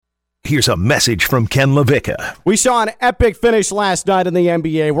here's a message from Ken LaVicka. We saw an epic finish last night in the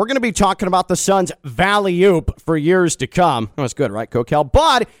NBA. We're going to be talking about the Suns' Valley-oop for years to come. That was good, right, Coquel?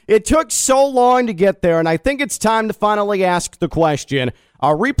 But it took so long to get there, and I think it's time to finally ask the question,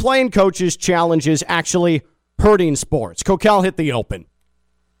 are replaying coaches' challenges actually hurting sports? Coquel, hit the open.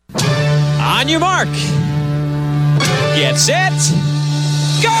 On your mark. Get set.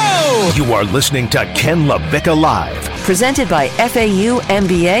 Go! You are listening to Ken LaVicka Live. Presented by FAU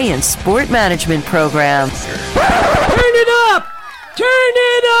MBA and Sport Management Program. Turn it up! Turn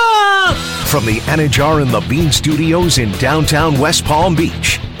it up! From the Anajar and Levine Studios in downtown West Palm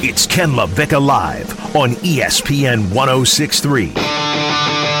Beach, it's Ken LaVicka Live on ESPN 106.3.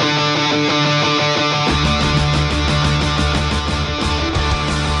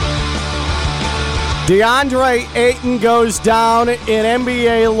 DeAndre Ayton goes down in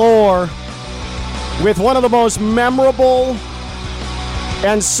NBA lore with one of the most memorable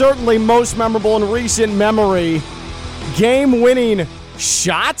and certainly most memorable in recent memory game-winning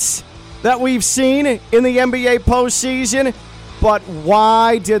shots that we've seen in the NBA postseason. But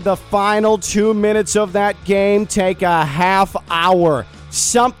why did the final 2 minutes of that game take a half hour?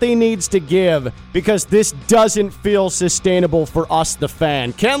 Something needs to give because this doesn't feel sustainable for us, the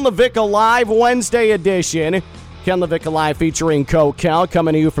fan. Ken LaVicka Live Wednesday edition. Ken LaVicka Live featuring Coquel,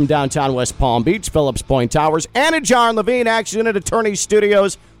 coming to you from downtown West Palm Beach, Phillips Point Towers, Anajar and Levine Action at Attorney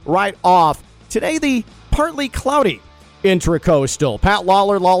Studios right off. Today, the partly cloudy Intracoastal. Pat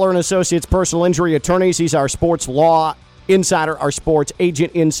Lawlor, Lawlor & Associates Personal Injury Attorneys. He's our sports law insider, our sports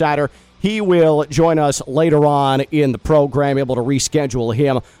agent insider. He will join us later on in the program, able to reschedule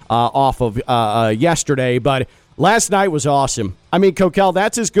him off of yesterday. But last night was awesome. I mean, Coquel,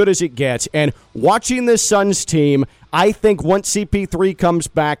 that's as good as it gets. And watching this Suns team, I think once CP3 comes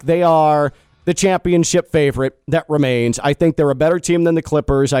back, they are the championship favorite that remains. I think they're a better team than the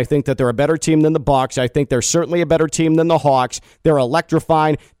Clippers. I think that they're a better team than the Bucks. I think they're certainly a better team than the Hawks. They're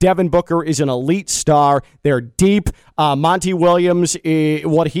electrifying. Devin Booker is an elite star. They're deep. Monty Williams,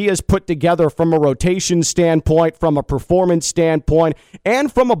 what he has put together from a rotation standpoint, from a performance standpoint,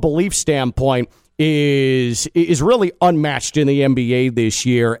 and from a belief standpoint is really unmatched in the NBA this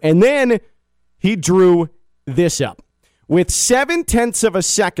year. And then he drew this up. With 0.7 of a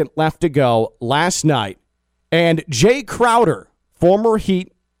second left to go last night, and Jay Crowder, former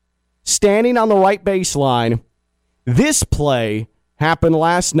Heat, standing on the right baseline, this play happened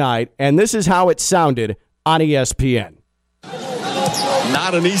last night, and this is how it sounded on ESPN.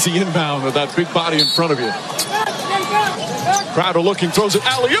 Not an easy inbound with that big body in front of you. Crowder looking, throws it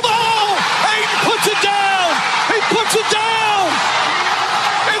alley. Oh! Ayton puts it down! He puts it down!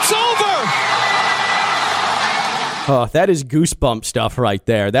 It's over! Oh, that is goosebump stuff right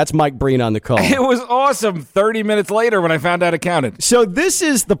there. That's Mike Breen on the call. It was awesome 30 minutes later when I found out it counted. So this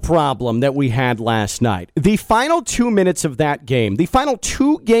is the problem that we had last night. The final 2 minutes of that game, the final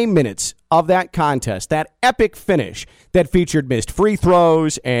 2 game minutes of that contest, that epic finish that featured missed free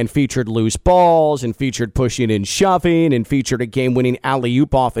throws and featured loose balls and featured pushing and shoving and featured a game-winning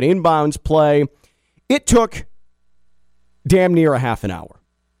alley-oop off an inbounds play, it took damn near a half an hour.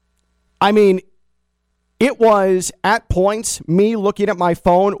 I mean, it was, at points, me looking at my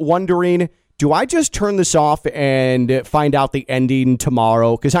phone, wondering, do I just turn this off and find out the ending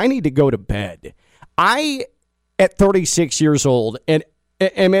tomorrow? Because I need to go to bed. I, at 36 years old, and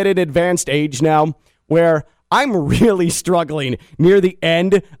am at an advanced age now where I'm really struggling near the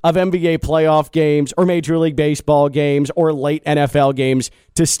end of NBA playoff games or Major League Baseball games or late NFL games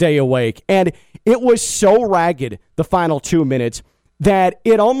to stay awake. And it was so ragged, the final 2 minutes, that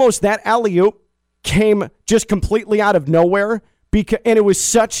that alley-oop came just completely out of nowhere, and it was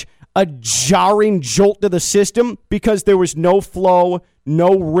such a jarring jolt to the system because there was no flow,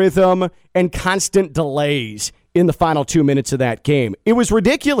 no rhythm, and constant delays in the final 2 minutes of that game. It was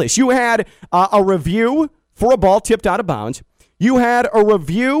ridiculous. You had a review for a ball tipped out of bounds. You had a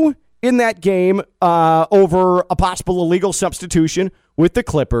review in that game over a possible illegal substitution with the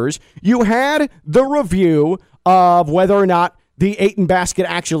Clippers. You had the review of whether or not the Ayton basket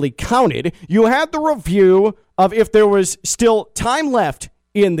actually counted. You had the review of if there was still time left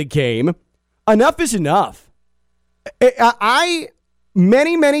in the game. Enough is enough.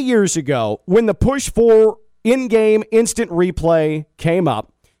 Many years ago, when the push for in-game instant replay came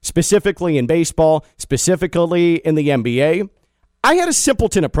up, specifically in baseball, specifically in the NBA, I had a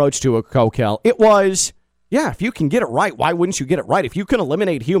simpleton approach to it, Coquel. It was, yeah, if you can get it right, why wouldn't you get it right? If you can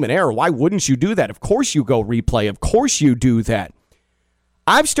eliminate human error, why wouldn't you do that? Of course you go replay. Of course you do that.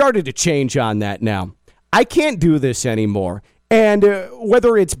 I've started to change on that now. I can't do this anymore. And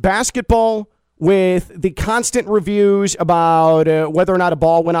whether it's basketball, with the constant reviews about whether or not a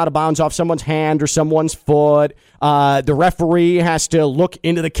ball went out of bounds off someone's hand or someone's foot. The referee has to look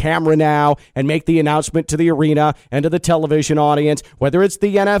into the camera now and make the announcement to the arena and to the television audience, whether it's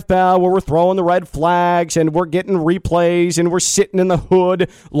the NFL where we're throwing the red flags and we're getting replays and we're sitting in the hood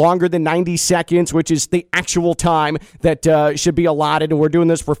longer than 90 seconds, which is the actual time that should be allotted, and we're doing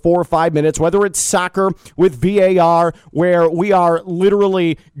this for 4 or 5 minutes, whether it's soccer with VAR where we are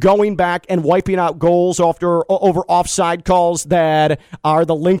literally going back and wiping out goals over offside calls that are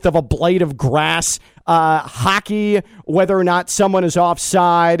the length of a blade of grass. Hockey, whether or not someone is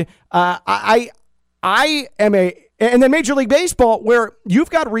offside. And then Major League Baseball, where you've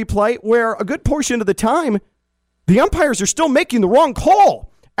got replay, where a good portion of the time, the umpires are still making the wrong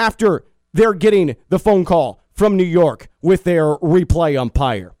call after they're getting the phone call from New York with their replay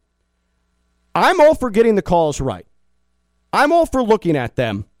umpire. I'm all for getting the calls right. I'm all for looking at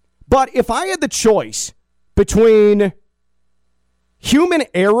them. But if I had the choice between human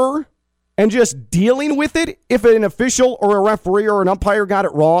error and just dealing with it if an official or a referee or an umpire got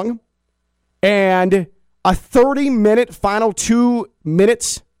it wrong, and a 30-minute final 2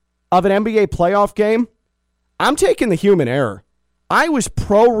 minutes of an NBA playoff game, I'm taking the human error. I was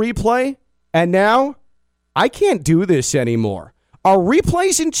pro replay, and now I can't do this anymore. Are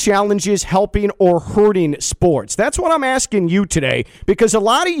replays and challenges helping or hurting sports? That's what I'm asking you today, because a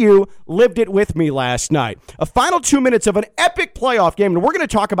lot of you lived it with me last night. A final 2 minutes of an epic playoff game, and we're going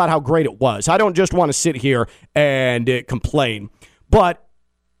to talk about how great it was. I don't just want to sit here and complain, but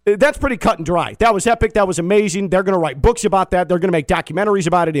that's pretty cut and dry. That was epic. That was amazing. They're going to write books about that. They're going to make documentaries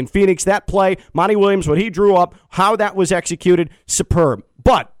about it in Phoenix. That play, Monty Williams, what he drew up, how that was executed, superb.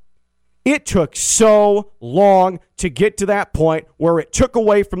 But it took so long to get to that point where it took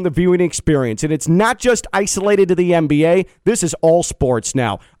away from the viewing experience. And it's not just isolated to the NBA. This is all sports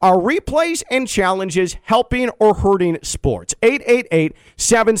now. Are replays and challenges helping or hurting sports?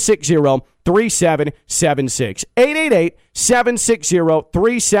 888-760-3776.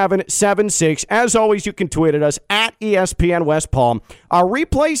 888-760-3776. As always, you can tweet at us at ESPN West Palm. Are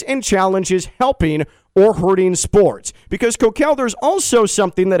replays and challenges helping or hurting sports? Because, Coquel, there's also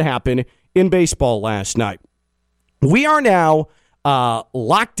something that happened in baseball last night. We are now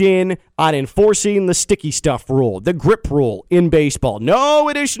locked in on enforcing the sticky stuff rule, the grip rule in baseball. No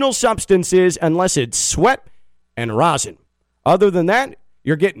additional substances unless it's sweat and rosin. Other than that,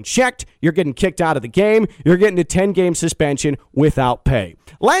 you're getting checked, you're getting kicked out of the game, you're getting a 10-game suspension without pay.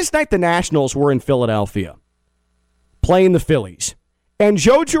 Last night, the Nationals were in Philadelphia playing the Phillies. And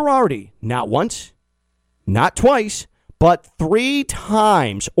Joe Girardi, not once, not twice, but 3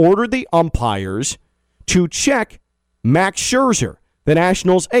 times ordered the umpires to check Max Scherzer, the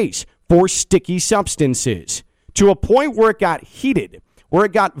Nationals' ace, for sticky substances, to a point where it got heated, where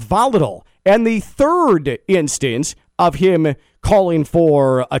it got volatile. And the third instance of him calling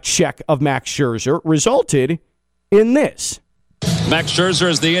for a check of Max Scherzer resulted in this. Max Scherzer,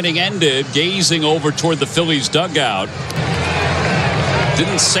 as the inning ended, gazing over toward the Phillies dugout.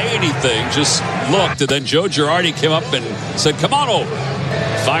 Didn't say anything, just looked, and then Joe Girardi came up and said, "Come on over."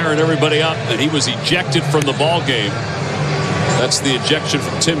 Firing everybody up, and he was ejected from the ball game. That's the ejection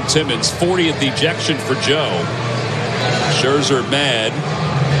from Tim Timmons. 40th ejection for Joe. Scherzer mad,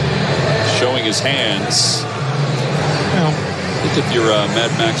 showing his hands. Well, I think if you're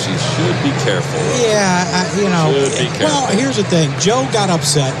Mad Max, you should be careful. Yeah, Should be careful. Well, here's the thing. Joe got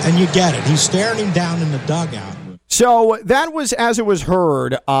upset, and you get it. He's staring him down in the dugout. So that was as it was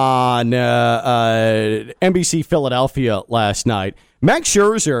heard on NBC Philadelphia last night. Max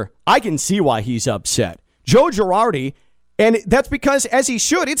Scherzer, I can see why he's upset. Joe Girardi, and that's because, as he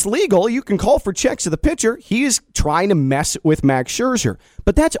should, it's legal. You can call for checks of the pitcher. He is trying to mess with Max Scherzer,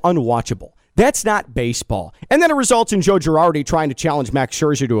 but that's unwatchable. That's not baseball. And then it results in Joe Girardi trying to challenge Max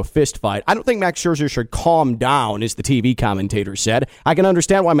Scherzer to a fist fight. I don't think Max Scherzer should calm down, as the TV commentator said. I can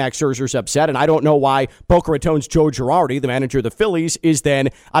understand why Max Scherzer's upset, and I don't know why Boca Raton's Joe Girardi, the manager of the Phillies, is then,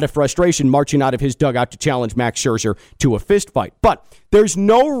 out of frustration, marching out of his dugout to challenge Max Scherzer to a fist fight. But there's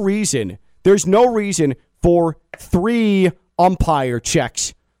no reason for 3 umpire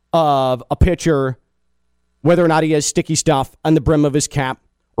checks of a pitcher, whether or not he has sticky stuff on the brim of his cap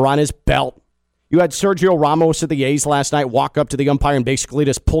or on his belt. You had Sergio Ramos of the A's last night walk up to the umpire and basically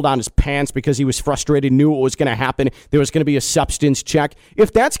just pull down his pants because he was frustrated, knew what was going to happen. There was going to be a substance check.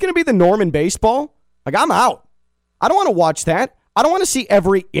 If that's going to be the norm in baseball, I'm out. I don't want to watch that. I don't want to see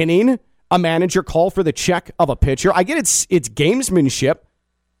every inning a manager call for the check of a pitcher. I get it's gamesmanship,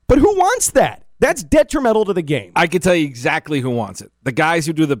 but who wants that? That's detrimental to the game. I can tell you exactly who wants it. The guys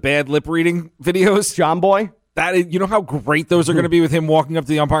who do the bad lip reading videos. John Boy? That is, you know how great those are going to be with him walking up to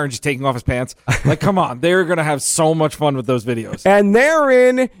the umpire and just taking off his pants? Like, come on. They're going to have so much fun with those videos. And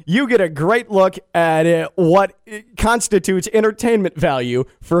therein, you get a great look at what constitutes entertainment value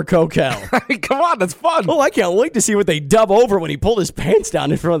for Coquel. Come on, that's fun. Well, I can't wait to see what they dub over when he pulled his pants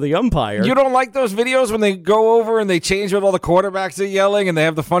down in front of the umpire. You don't like those videos when they go over and they change what all the quarterbacks are yelling and they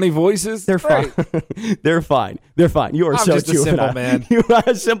have the funny voices? They're fine. They're fine. They're fine. You are I'm so just a simple man. You are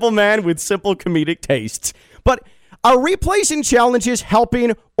a simple man with simple comedic tastes. But are replays and challenges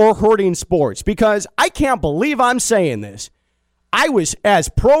helping or hurting sports? Because I can't believe I'm saying this. I was as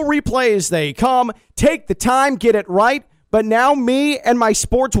pro replay as they come, take the time, get it right, but now me and my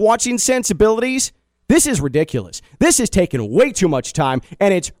sports watching sensibilities, this is ridiculous. This is taking way too much time,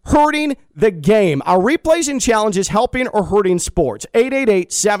 and it's hurting the game. Are replays and challenges helping or hurting sports?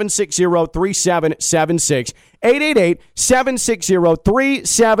 888-760-3776.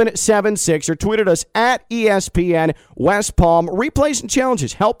 888-760-3776, or tweeted us at ESPN West Palm. Replays and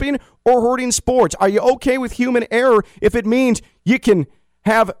challenges helping or hurting sports? Are you okay with human error if it means you can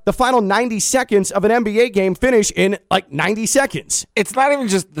have the final 90 seconds of an NBA game finish in like 90 seconds? It's not even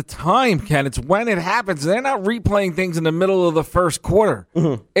just the time, Ken. It's when it happens. They're not replaying things in the middle of the first quarter.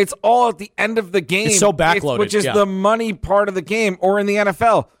 Mm-hmm. It's all at the end of the game. It's so backloaded. Which is the money part of the game. Or in the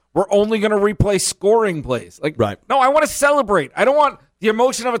NFL, we're only going to replay scoring plays. Like, right. No, I want to celebrate. I don't want the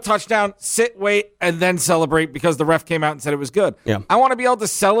emotion of a touchdown, sit, wait, and then celebrate because the ref came out and said it was good. Yeah. I want to be able to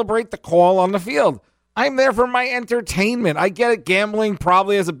celebrate the call on the field. I'm there for my entertainment. I get it. Gambling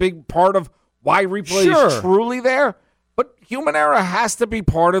probably is a big part of why replay is truly there. But human error has to be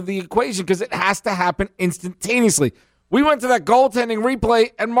part of the equation because it has to happen instantaneously. We went to that goaltending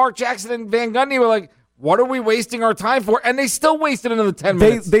replay, and Mark Jackson and Van Gundy were like, what are we wasting our time for? And they still wasted another 10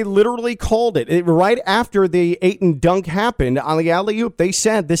 minutes. They literally called it. Right after the Ayton dunk happened on the alley-oop, they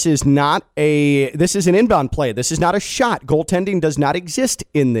said this is an inbound play. This is not a shot. Goaltending does not exist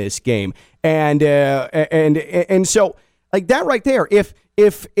in this game. And so like that right there, if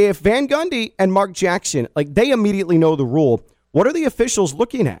Van Gundy and Mark Jackson, like they immediately know the rule, what are the officials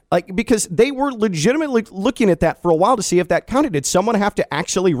looking at? Like, because they were legitimately looking at that for a while to see if that counted. Did someone have to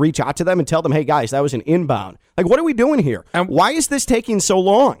actually reach out to them and tell them, hey, guys, that was an inbound? Like, what are we doing here? And why is this taking so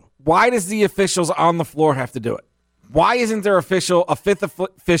long? Why does the officials on the floor have to do it? Why isn't there a fifth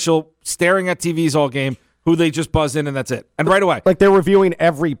official staring at TVs all game who they just buzz in and that's it? And right away. Like they're reviewing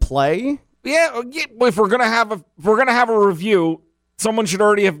every play? Yeah, if we're gonna have a review, someone should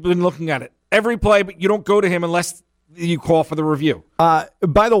already have been looking at it. Every play, but you don't go to him unless you call for the review.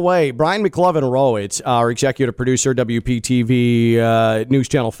 By the way, Brian McLovin-Rowitz, our executive producer, WPTV, News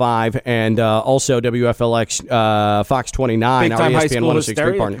Channel 5, and also WFLX Fox 29, big time our high ESPN school 106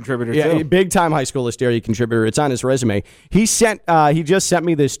 hysteria contributor, too. Big time high school hysteria contributor. It's on his resume. He just sent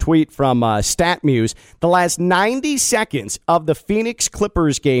me this tweet from StatMuse. The last 90 seconds of the Phoenix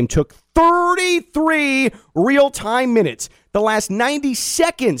Clippers game took 33 real-time minutes. The last 90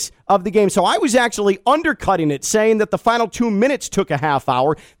 seconds of the game. So I was actually undercutting it, saying that the final 2 minutes took a half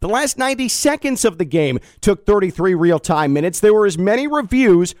hour. The last 90 seconds of the game took 33 real-time minutes. There were as many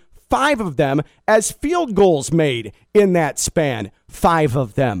reviews, 5 of them, as field goals made in that span. 5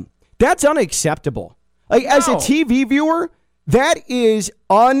 of them. That's unacceptable. Like, as a TV viewer, that is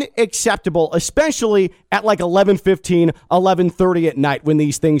unacceptable, especially at like 11:15, 11:30 at night when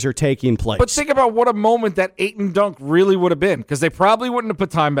these things are taking place. But think about what a moment that Ayton dunk really would have been, because they probably wouldn't have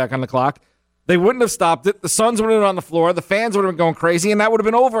put time back on the clock. They wouldn't have stopped it. The Suns would have been on the floor. The fans would have been going crazy, and that would have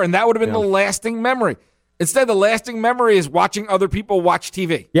been over, and that would have been the lasting memory. Instead, the lasting memory is watching other people watch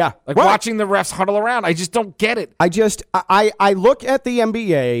TV. Yeah. Like watching the refs huddle around. I just don't get it. I look at the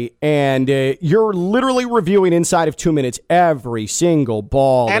NBA, and you're literally reviewing inside of 2 minutes every single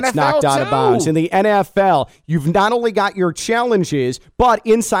ball that's knocked out of bounds. In the NFL, you've not only got your challenges, but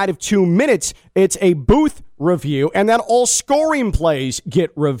inside of 2 minutes, it's a booth review, and then all scoring plays get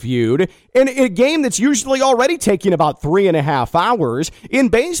reviewed in a game that's usually already taking about 3.5 hours. In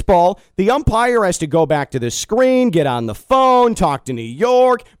baseball, the umpire has to go back to the screen, get on the phone, talk to New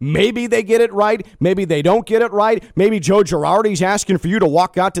York. Maybe they get it right. Maybe they don't get it right. Maybe Joe Girardi's asking for you to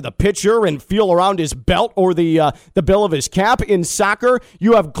walk out to the pitcher and feel around his belt or the bill of his cap. In soccer,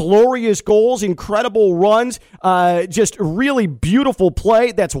 you have glorious goals, incredible runs, just really beautiful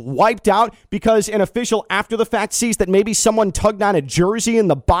play that's wiped out because an official after the fact sees that maybe someone tugged on a jersey in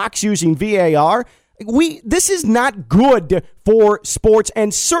the box using VAR. This is not good for sports,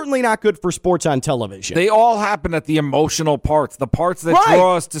 and certainly not good for sports on television. They all happen at the emotional parts, the parts that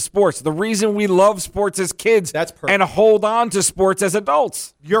draw us to sports. The reason we love sports as kids and hold on to sports as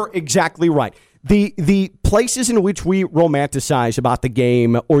adults. You're exactly right. the places in which we romanticize about the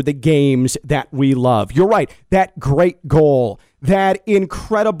game or the games that we love. You're right. That great goal, that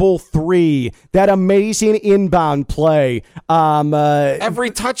incredible three, that amazing inbound play.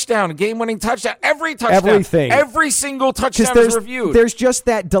 Every touchdown, game-winning touchdown, every touchdown. Everything. Every single touchdown is reviewed. There's just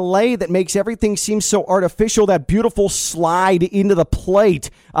that delay that makes everything seem so artificial, that beautiful slide into the plate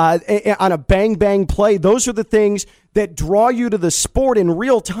on a bang-bang play. Those are the things that draw you to the sport in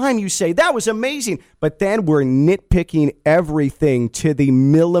real time. You say, that was amazing. But then we're nitpicking everything to the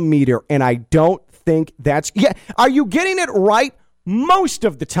millimeter, and I don't think that's... Yeah, are you getting it right? Most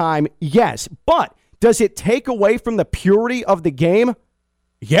of the time, yes. But does it take away from the purity of the game?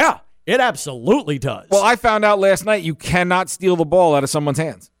 Yeah, it absolutely does. Well, I found out last night you cannot steal the ball out of someone's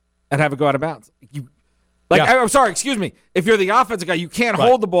hands and have it go out of bounds. I'm sorry, excuse me. If you're the offensive guy, you can't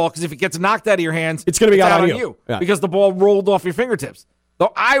hold the ball because if it gets knocked out of your hands, it's going to be out on you. Because the ball rolled off your fingertips.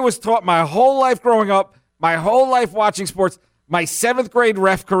 Though I was taught my whole life growing up, my whole life watching sports, my 7th grade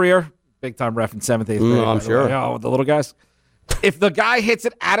ref career, big time ref in 7th, 8th grade. I'm sure. The little guys. If the guy hits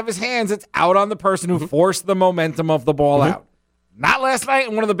it out of his hands, it's out on the person who forced the momentum of the ball out. Not last night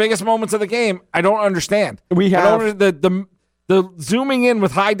in one of the biggest moments of the game. I don't understand. The zooming in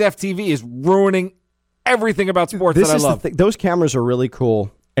with high-def TV is ruining everything about sports that I love. Those cameras are really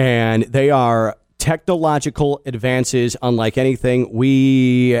cool, and they are technological advances unlike anything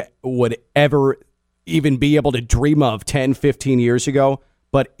we would ever even be able to dream of 10, 15 years ago,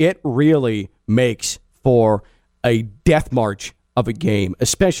 but it really makes for a death march of a game,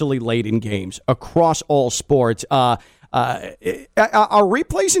 especially late in games, across all sports. Are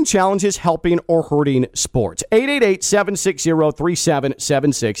replays and challenges helping or hurting sports?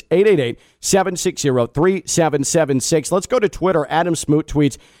 888-760-3776. 888-760-3776. Let's go to Twitter. Adam Smoot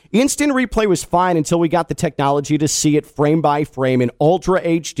tweets, instant replay was fine until we got the technology to see it frame by frame in Ultra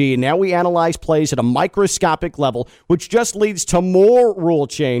HD. And now we analyze plays at a microscopic level, which just leads to more rule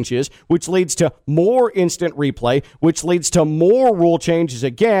changes, which leads to more instant replay, which leads to more rule changes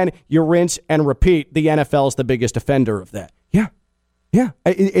again. You rinse and repeat. The NFL is the biggest offender of that. Yeah.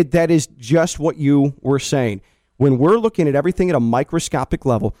 That is just what you were saying. When we're looking at everything at a microscopic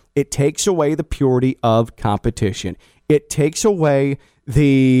level, it takes away the purity of competition. It takes away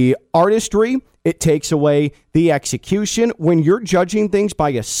the artistry. It takes away the execution. When you're judging things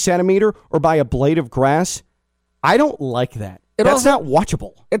by a centimeter or by a blade of grass, I don't like that. That's not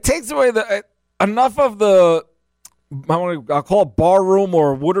watchable. It takes away enough of the, I'll call it bar room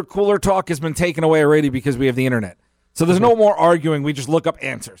or water cooler talk has been taken away already because we have the internet. So there's no more arguing. We just look up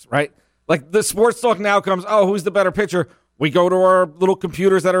answers, right? Like the sports talk now comes, who's the better pitcher? We go to our little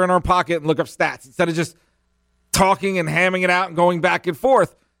computers that are in our pocket and look up stats instead of just talking and hamming it out and going back and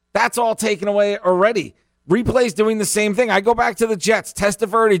forth. That's all taken away already. Replay's doing the same thing. I go back to the Jets,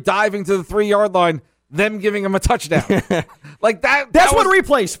 Testaverde diving to the 3-yard line, them giving him a touchdown. Like that. That's what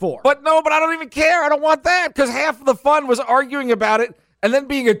replay's for. But I don't even care. I don't want that because half of the fun was arguing about it and then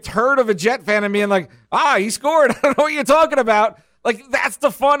being a turd of a Jet fan and being like, he scored. I don't know what you're talking about. Like, that's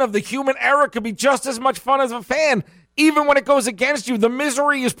the fun of the human error. Could be just as much fun as a fan. Even when it goes against you, the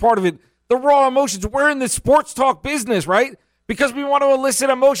misery is part of it. The raw emotions. We're in the sports talk business, right? Because we want to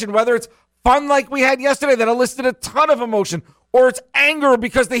elicit emotion, whether it's fun like we had yesterday that elicited a ton of emotion, or it's anger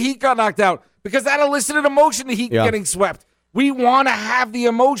because the Heat got knocked out, because that elicited emotion, the Heat getting swept. We want to have the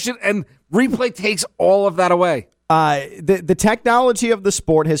emotion, and replay takes all of that away. The technology of the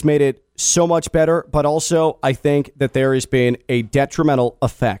sport has made it so much better, but also I think that there has been a detrimental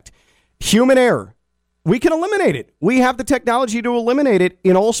effect. Human error, we can eliminate it. We have the technology to eliminate it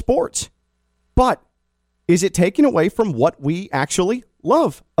in all sports. But is it taking away from what we actually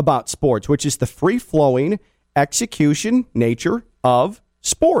love about sports, which is the free-flowing execution nature of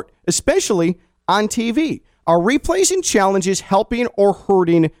sport, especially on TV? Are replays and challenges helping or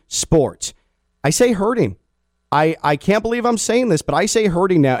hurting sports? I say hurting. I can't believe I'm saying this, but I say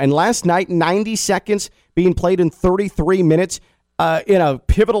hurting now. And last night, 90 seconds being played in 33 minutes in a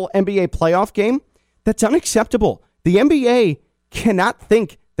pivotal NBA playoff game, that's unacceptable. The NBA cannot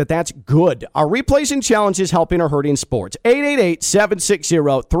think that that's good. Are replays and challenges helping or hurting sports?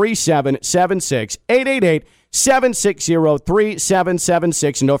 888-760-3776.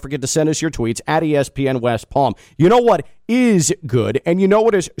 888-760-3776. And don't forget to send us your tweets at ESPN West Palm. You know what is good, and you know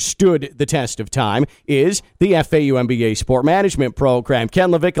what has stood the test of time is the FAU MBA Sport Management Program.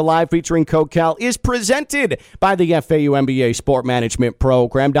 Ken LaVicka Live featuring Cocal is presented by the FAU MBA Sport Management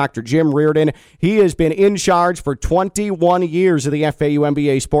Program. Dr. Jim Reardon, he has been in charge for 21 years of the FAU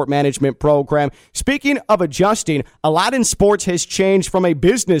MBA Sport Management Program. Speaking of adjusting, a lot in sports has changed from a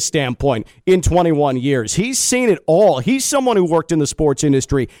business standpoint in 21 years. He's seen it all. He's someone who worked in the sports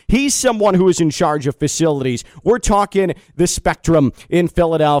industry. He's someone who is in charge of facilities. We're talking the Spectrum in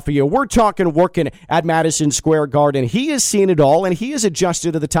Philadelphia. We're talking working at Madison Square Garden. He has seen it all, and he has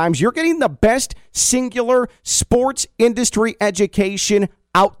adjusted to the times. You're getting the best singular sports industry education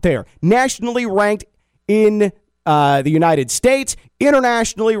out there. Nationally ranked in the United States,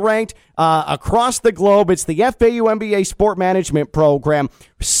 internationally ranked across the globe. It's the FAU MBA Sport Management Program.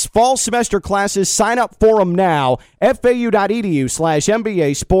 Fall semester classes, sign up for them now.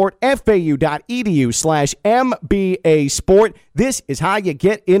 FAU.edu/MBA Sport, FAU.edu/MBA Sport. This is how you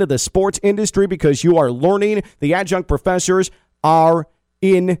get into the sports industry because you are learning. The adjunct professors are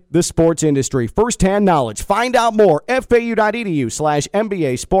in the sports industry. First-hand knowledge. Find out more.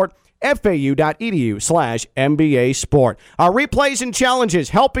 FAU.edu/MBA Sport. FAU.edu/MBA Sport. Our replays and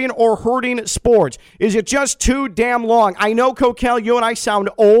challenges, helping or hurting sports. Is it just too damn long? I know, Cocal, you and I sound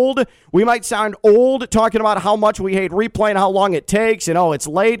old. We might sound old talking about how much we hate replay and how long it takes and, oh, it's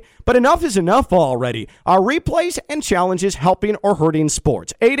late. But enough is enough already. Our replays and challenges, helping or hurting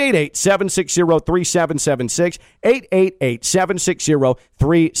sports. 888-760-3776.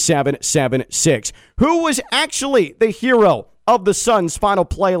 888-760-3776. Who was actually the hero of the Suns' final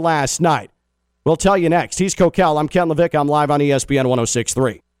play last night? We'll tell you next. He's Cocal. I'm Ken LaVicka. I'm live on ESPN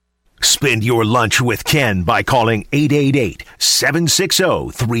 106.3. Spend your lunch with Ken by calling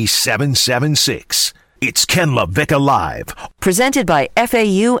 888-760-3776. It's Ken LaVicka Live. Presented by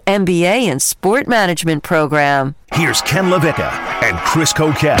FAU MBA and Sport Management Program. Here's Ken LaVicka and Chris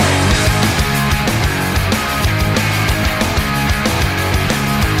Cocal.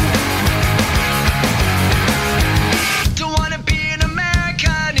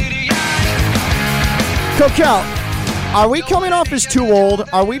 Cocal, are we coming off as too old?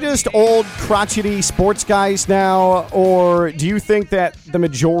 Are we just old, crotchety sports guys now? Or do you think that the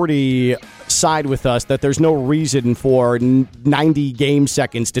majority side with us, that there's no reason for 90 game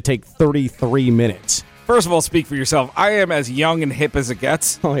seconds to take 33 minutes? First of all, speak for yourself. I am as young and hip as it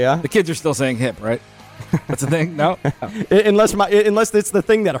gets. Oh, yeah? The kids are still saying hip, right? That's the thing? No? Unless it's the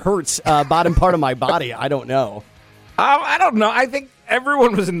thing that hurts bottom part of my body. I don't know. I don't know. I think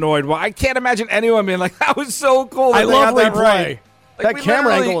everyone was annoyed. Well, I can't imagine anyone being like, that was so cool. I love that replay. Right. That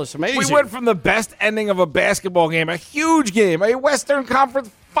camera angle is amazing. We went from the best ending of a basketball game, a huge game, a Western Conference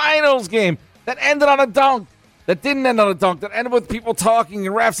Finals game that ended on a dunk, that didn't end on a dunk, that ended with people talking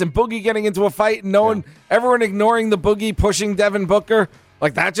and refs and Boogie getting into a fight and everyone ignoring the Boogie pushing Devin Booker.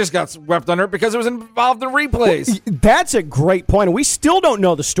 Like, that just got swept under it because it was involved in replays. Well, that's a great point. And we still don't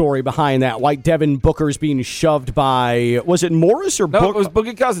know the story behind that. Why Devin Booker's being shoved by, was it Morris or Booker? No, it was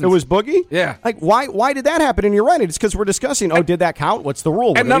Boogie Cousins. It was Boogie? Yeah. Like, why did that happen? And you're right. It's because we're discussing, did that count? What's the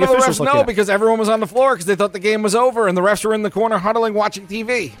rule? And none of the refs know because everyone was on the floor because they thought the game was over and the refs were in the corner huddling, watching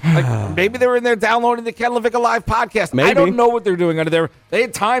TV. Like, maybe they were in there downloading the Ken LaVicka Live podcast. Maybe. I don't know what they're doing under there. They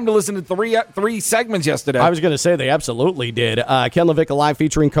had time to listen to three segments yesterday. I was going to say they absolutely did. Ken LaVicka Live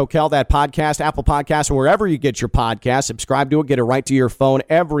featuring Cocal. That podcast, Apple Podcasts, or wherever you get your podcast. Subscribe to it. Get it right to your phone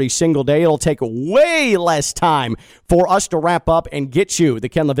every single day. It'll take way less time for us to wrap up and get you the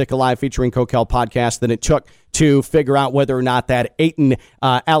Ken LaVicka Live featuring Cocal podcast than it took to figure out whether or not that Ayton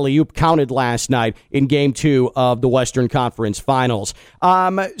alley-oop counted last night in Game 2 of the Western Conference Finals.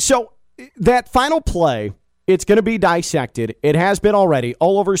 So that final play, it's going to be dissected. It has been already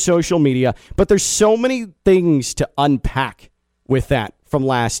all over social media, but there's so many things to unpack with that from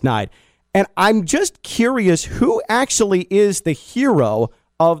last night. And I'm just curious who actually is the hero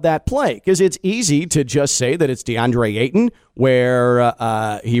of that play, because it's easy to just say that it's DeAndre Ayton, where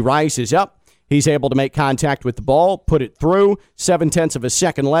he rises up, he's able to make contact with the ball, put it through, 0.7 of a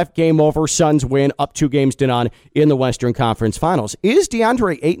second left, game over, Suns win, up 2 games to none in the Western Conference Finals. Is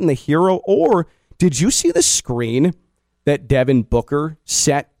DeAndre Ayton the hero, or did you see the screen that Devin Booker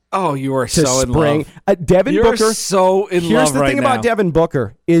set? Oh, you are so in love. Devin You're Booker, so in love right now. Here's the thing about Devin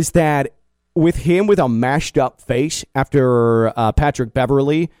Booker is that with him with a mashed up face after Patrick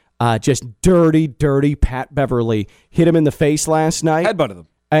Beverly, just dirty Pat Beverly hit him in the face last night. Headbutted him.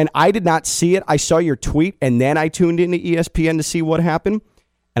 And I did not see it. I saw your tweet, and then I tuned into ESPN to see what happened.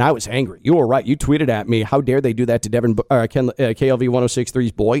 And I was angry. You were right. You tweeted at me, how dare they do that to KLV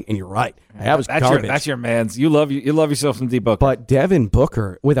 106.3's boy? And you're right. That was garbage. That's your man's. You love yourself some D Booker. But Devin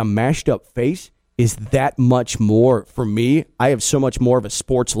Booker with a mashed up face is that much more for me. I have so much more of a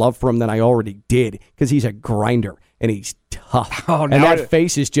sports love for him than I already did because he's a grinder and he's tough. Oh, and that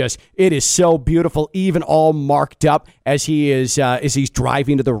face is just, it is so beautiful, even all marked up as he's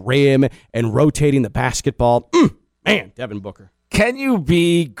driving to the rim and rotating the basketball. Man, Devin Booker. Can you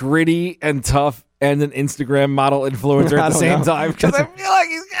be gritty and tough and an Instagram model influencer at the same time? Because I feel like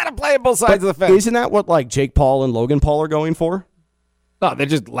he's got to play both sides of the fence. Isn't that what like Jake Paul and Logan Paul are going for? No, they're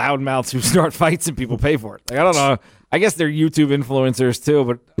just loudmouths who start fights and people pay for it. Like, I don't know. I guess they're YouTube influencers too,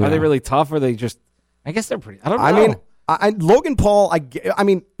 but are they really tough or are they just... I guess they're pretty... I don't know. I mean... Logan Paul, I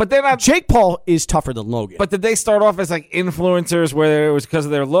mean, but they're not. Jake Paul is tougher than Logan. But did they start off as like influencers, where it was because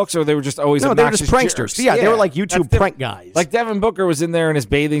of their looks, or they were just always no? They were just pranksters. Yeah, they were like YouTube prank guys. Like Devin Booker was in there in his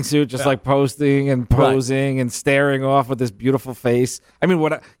bathing suit, just like posting and posing and staring off with his beautiful face. I mean,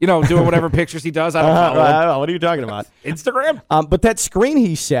 doing whatever pictures he does. I don't know. What are you talking about? Instagram. But that screen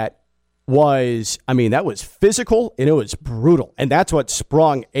he set was, I mean, that was physical and it was brutal. And that's what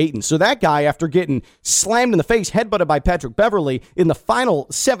sprung Ayton. So that guy, after getting slammed in the face, headbutted by Patrick Beverley in the final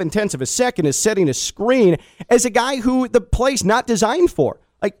 0.7 of a second, is setting a screen as a guy who the play's not designed for.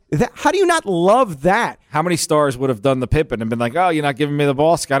 Like, how do you not love that? How many stars would have done the Pippen and been like, oh, you're not giving me the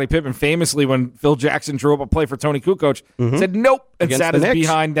ball? Scottie Pippen famously, when Phil Jackson drew up a play for Tony Kukoc, said nope, and sat his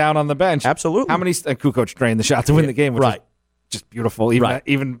behind down on the bench. Absolutely. How many, and Kukoc drained the shot to win the game, which is just beautiful,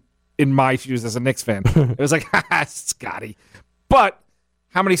 even in my shoes as a Knicks fan. It was like, Scotty. But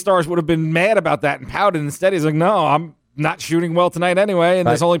how many stars would have been mad about that and pouted? Instead, he's like, no, I'm not shooting well tonight anyway, and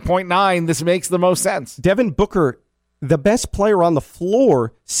there's only 0.9. This makes the most sense. Devin Booker, the best player on the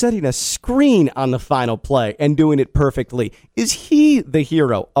floor, setting a screen on the final play and doing it perfectly. Is he the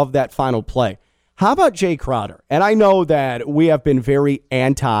hero of that final play? How about Jay Crowder? And I know that we have been very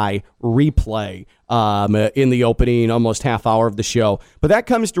anti-replay in the opening almost half hour of the show, but that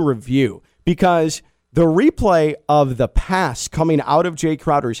comes to review because the replay of the pass coming out of Jay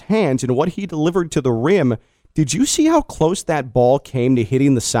Crowder's hands and what he delivered to the rim, did you see how close that ball came to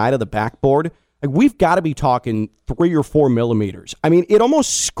hitting the side of the backboard? Like, we've got to be talking 3 or 4 millimeters. I mean, it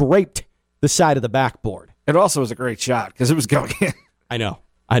almost scraped the side of the backboard. It also was a great shot because it was going in. I know.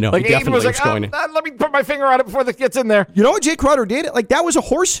 Like, he definitely was going in. Let me put my finger on it before this gets in there. You know what Jay Crowder did? Like, that was a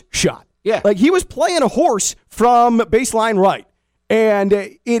horse shot. Yeah. Like, he was playing a horse from baseline right. And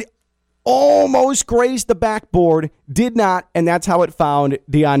it almost grazed the backboard, did not, and that's how it found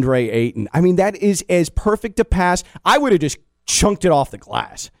DeAndre Ayton. I mean, that is as perfect a pass. I would have just chunked it off the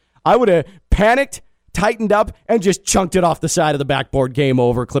glass. I would have panicked, tightened up, and just chunked it off the side of the backboard. Game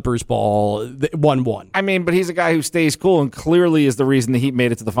over, Clippers ball, 1-1. I mean, but he's a guy who stays cool and clearly is the reason the Heat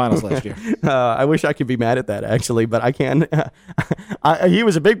made it to the finals last year. I wish I could be mad at that, actually, but I can. He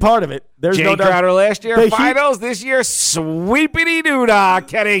was a big part of it. There's Jay no doubt. Crowder last year, finals. This year, sweepity-doo-dah,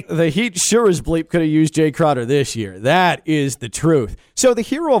 Kenny. The Heat sure as bleep could have used Jay Crowder this year. That is the truth. So the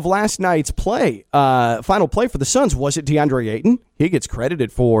hero of last night's play, final play for the Suns, was it DeAndre Ayton? He gets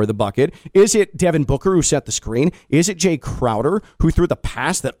credited for the bucket. Is it Devin Booker who set the screen? Is it Jay Crowder who threw the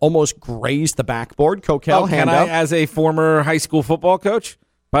pass that almost grazed the backboard? Coquel, can I, as a former high school football coach,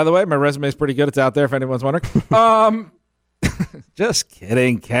 by the way, my resume is pretty good. It's out there if anyone's wondering. Just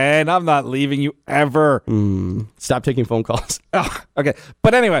kidding, Ken. I'm not leaving you ever. Stop taking phone calls. Oh, okay.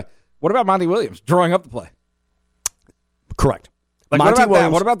 But anyway, what about Monty Williams drawing up the play? Correct. Like,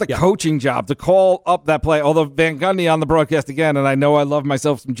 what about the coaching job to call up that play? Although Van Gundy on the broadcast again, and I know I love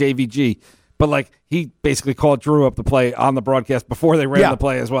myself some JVG, but like he basically called Drew up the play on the broadcast before they ran the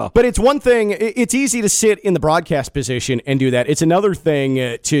play as well. But it's one thing, it's easy to sit in the broadcast position and do that. It's another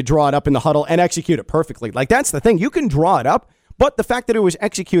thing to draw it up in the huddle and execute it perfectly. Like, that's the thing. You can draw it up, but the fact that it was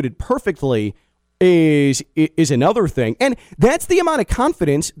executed perfectly is another thing. And that's the amount of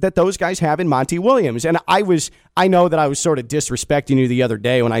confidence that those guys have in Monty Williams. And I know that I was sort of disrespecting you the other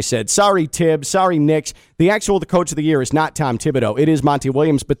day when I said, sorry, Tibbs, sorry, Knicks. The coach of the year is not Tom Thibodeau. It is Monty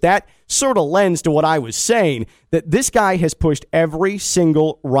Williams. But that sort of lends to what I was saying, that this guy has pushed every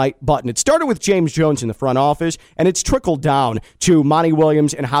single right button. It started with James Jones in the front office, and it's trickled down to Monty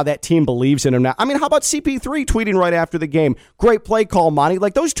Williams and how that team believes in him now. I mean, how about CP3 tweeting right after the game? Great play call, Monty.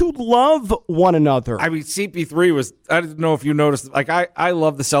 Like, those two love one another. I mean, CP3 was, I didn't know if you noticed, like, I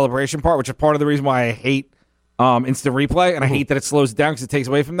love the celebration part, which is part of the reason why I hate instant replay, and I hate that it slows down because it takes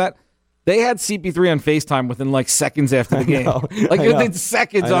away from that. They had CP3 on FaceTime within like seconds after the game. Within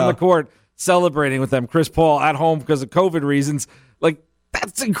seconds on the court celebrating with them. Chris Paul at home because of COVID reasons. Like,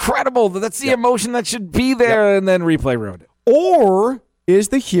 that's incredible. That's the emotion that should be there, and then replay ruined it. Or is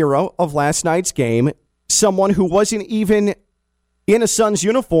the hero of last night's game someone who wasn't even in a Suns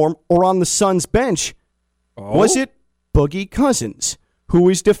uniform or on the Suns bench? Was it Boogie Cousins, who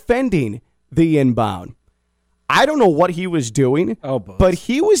is defending the inbound. I don't know what he was doing, but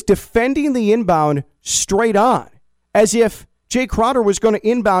he was defending the inbound straight on, as if Jay Crowder was going to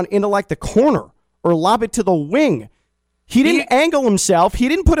inbound into like the corner or lob it to the wing. He didn't angle himself. He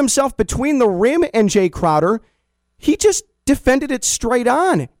didn't put himself between the rim and Jay Crowder. He just defended it straight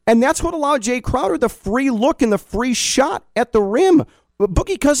on. And that's what allowed Jay Crowder the free look and the free shot at the rim.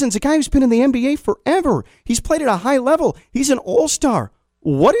 Boogie Cousins, a guy who's been in the NBA forever. He's played at a high level. He's an all-star.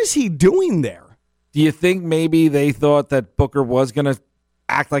 What is he doing there? Do you think maybe they thought that Booker was going to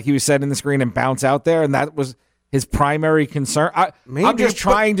act like he was setting the screen and bounce out there, and that was his primary concern? I'm just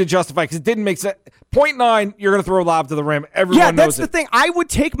trying to justify, because it didn't make sense. 0.9, you're going to throw a lob to the rim. Everyone knows it. Yeah, that's the thing. I would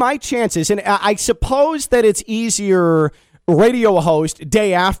take my chances, and I suppose that it's easier radio host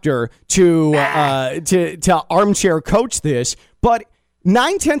day after to armchair coach this, but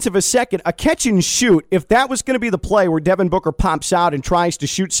 0.9 of a second, a catch and shoot, if that was going to be the play where Devin Booker pops out and tries to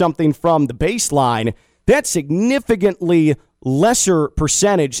shoot something from the baseline, that's significantly lesser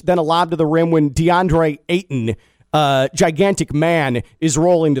percentage than a lob to the rim when DeAndre Ayton, gigantic man, is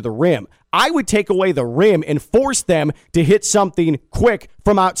rolling to the rim. I would take away the rim and force them to hit something quick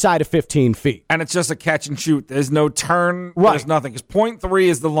from outside of 15 feet. And it's just a catch and shoot. There's no turn. Right. There's nothing. Because 0.3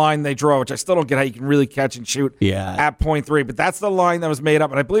 is the line they draw, which I still don't get how you can really catch and shoot at 0.3. But that's the line that was made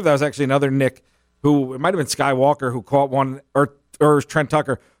up. And I believe that was actually another Nick who, it might have been Skywalker, who caught one, or Trent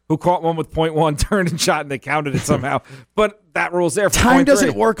Tucker, who caught one with 0.1, turned and shot, and they counted it somehow. But that rule's there for time 0.3.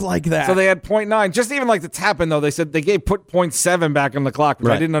 Doesn't work like that. So they had 0.9. Just even like the tap-in, though, they said they put 0.7 back on the clock,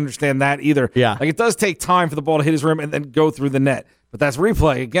 which I didn't understand that either. Yeah. Like, it does take time for the ball to hit his rim and then go through the net. But that's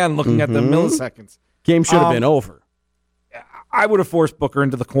replay. Again, looking at the milliseconds. Game should have been over. I would have forced Booker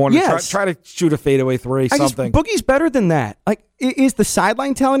into the corner. Yes. Try to shoot a fadeaway three, something. Boogie's better than that. Like, is the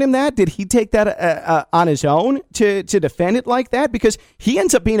sideline telling him that? Did he take that on his own to defend it like that? Because he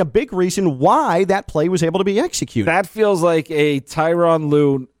ends up being a big reason why that play was able to be executed. That feels like a Tyronn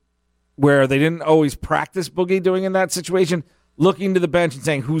Lue where they didn't always practice Boogie doing in that situation, looking to the bench and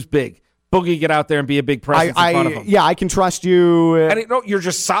saying, who's big? Boogie, get out there and be a big presence in front of him. Yeah, I can trust you. And you're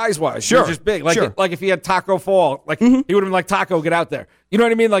just size-wise. Sure. You're just big. Like if he had Taco Fall, he would have been like, Taco, get out there. You know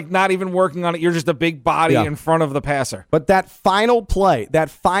what I mean? Like, not even working on it. You're just a big body in front of the passer. But that final play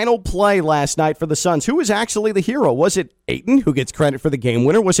last night for the Suns, who was actually the hero? Was it Ayton, who gets credit for the game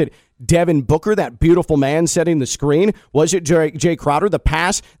winner? Was it Devin Booker, that beautiful man setting the screen? Was it Jay Crowder, the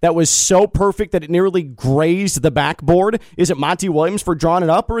pass that was so perfect that it nearly grazed the backboard? Is it Monty Williams for drawing it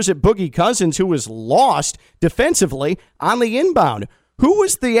up, or is it Boogie Cousins, who was lost defensively on the inbound? Who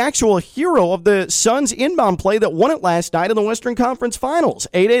was the actual hero of the Suns inbound play that won it last night in the Western Conference Finals?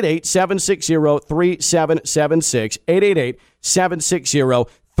 888-760-3776.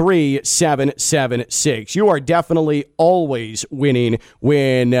 888-760-3776. You are definitely always winning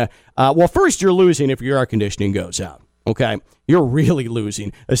when, first you're losing if your air conditioning goes out. Okay, you're really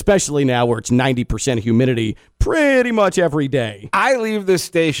losing, especially now where it's 90% humidity pretty much every day. I leave this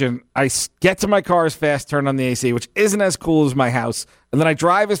station, I get to my car as fast, turn on the AC, which isn't as cool as my house, and then I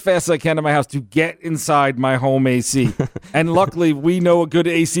drive as fast as I can to my house to get inside my home AC. And luckily, we know a good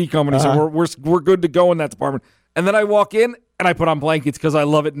AC company, so we're good to go in that department. And then I walk in, and I put on blankets because I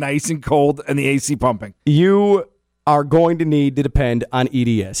love it nice and cold and the AC pumping. You are going to need to depend on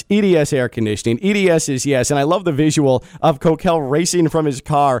EDS. EDS air conditioning. EDS is yes, and I love the visual of Coquel racing from his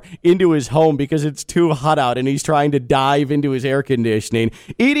car into his home because it's too hot out and he's trying to dive into his air conditioning.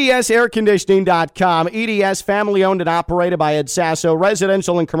 EDSairconditioning.com. EDS, family owned and operated by Ed Sasso,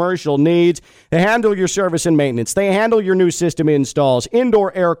 residential and commercial needs. They handle your service and maintenance. They handle your new system installs,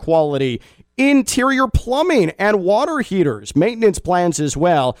 indoor air quality, interior plumbing, and water heaters. Maintenance plans as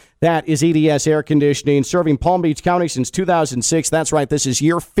well. That is EDS Air Conditioning, serving Palm Beach County since 2006. That's right, this is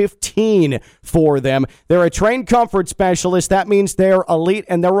year 15 for them. They're a trained comfort specialist. That means they're elite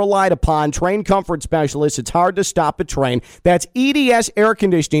and they're relied upon. Trained comfort specialists. It's hard to stop a train. That's EDS Air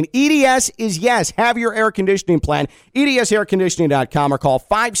Conditioning. EDS is yes. Have your air conditioning plan. EDSairconditioning.com or call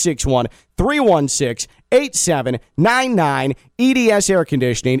 561-316-8799. EDS Air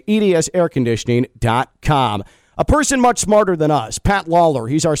Conditioning. EDSairconditioning.com. A person much smarter than us, Pat Lawlor.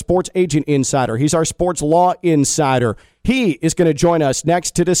 He's our sports agent insider. He's our sports law insider. He is going to join us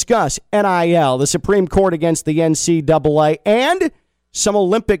next to discuss NIL, the Supreme Court against the NCAA, and some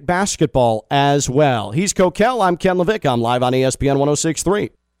Olympic basketball as well. He's Coquel. I'm Ken Levick. I'm live on ESPN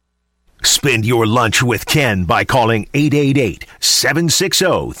 106.3. Spend your lunch with Ken by calling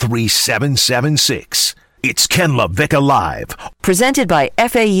 888-760-3776. It's Ken LaVicka Live. Presented by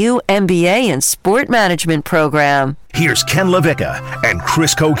FAU MBA and Sport Management Program. Here's Ken LaVicka and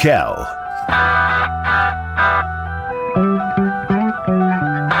Chris Coquel.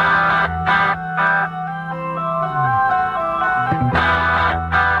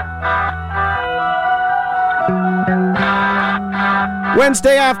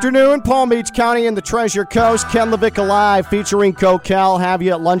 Wednesday afternoon, Palm Beach County and the Treasure Coast. Ken LaVicka Live featuring Coquel. Have you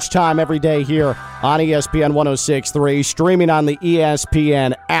at lunchtime every day here on ESPN 106.3, streaming on the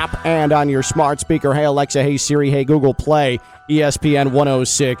ESPN app and on your smart speaker. Hey Alexa, hey Siri, hey Google Play, ESPN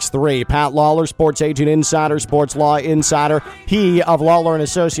 106.3. Pat Lawlor, sports agent insider, sports law insider. He of Lawlor and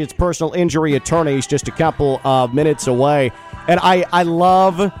Associates personal injury attorneys, just a couple of minutes away. And I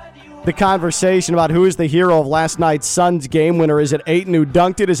love the conversation about who is the hero of last night's Suns game winner. Is it Ayton who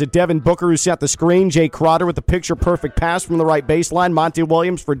dunked it? Is it Devin Booker who set the screen? Jay Crowder with the picture-perfect pass from the right baseline? Monty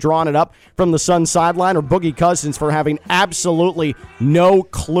Williams for drawing it up from the Suns sideline? Or Boogie Cousins for having absolutely no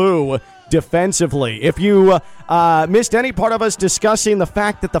clue defensively? If you missed any part of us discussing the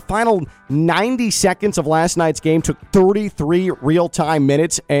fact that the final 90 seconds of last night's game took 33 real-time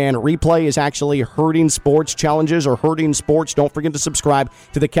minutes, and replay is actually hurting sports challenges or hurting sports, don't forget to subscribe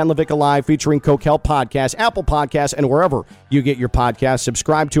to the Ken LaVicka Live featuring Coquel podcast, Apple Podcasts, and wherever you get your podcasts.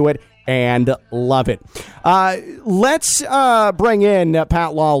 Subscribe to it and love it. Let's bring in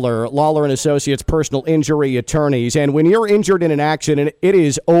Pat Lawlor, Lawlor and Associates personal injury attorneys. And when you're injured in an accident, it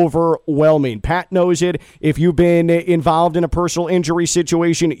is overwhelming. Pat knows it. If you've been involved in a personal injury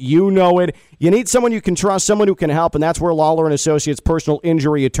situation, you know it. You need someone you can trust, someone who can help, and that's where Lawlor and Associates personal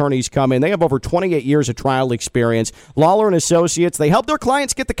injury attorneys come in. They have over 28 years of trial experience. Lawlor and Associates, they help their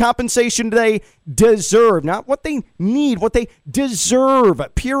clients get the compensation they deserve, not what they need, what they deserve,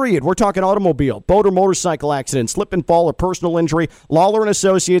 period. We're talking automobile, boat or motorcycle accident, slip and fall, or personal injury. Lawlor and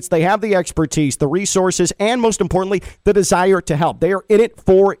Associates, they have the expertise, the resources, and most importantly, the desire to help. They are in it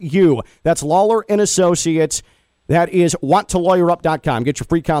for you. That's Lawlor and Associates. That is wanttolawyerup.com. Get your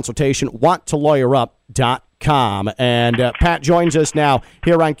free consultation, wanttolawyerup.com. And Pat joins us now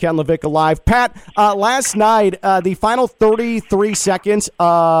here on Ken LaVicka Live. Pat, last night, the final 33 seconds,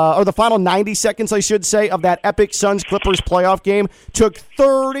 or the final 90 seconds, I should say, of that epic Suns-Clippers playoff game took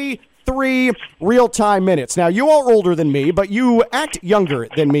 33 real-time minutes. Now, you are older than me, but you act younger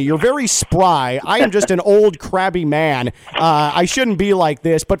than me. You're very spry. I am just an old, crabby man. I shouldn't be like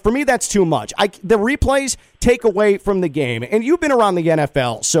this, but for me, that's too much. The replays take away from the game, and you've been around the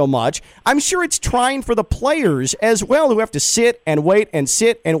NFL so much. I'm sure it's trying for the players as well, who have to sit and wait and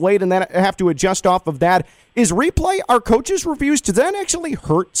sit and wait and then have to adjust off of that. Is replay, our coaches' reviews, does that actually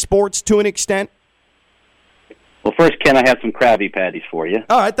hurt sports to an extent? Well, first, Ken, I have some Krabby Patties for you.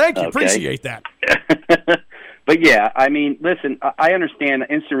 All right, thank you. Okay. Appreciate that. But, yeah, I mean, listen, I understand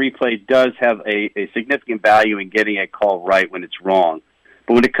instant replay does have a significant value in getting a call right when it's wrong.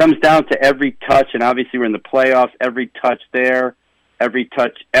 But when it comes down to every touch, and obviously we're in the playoffs, every touch there, every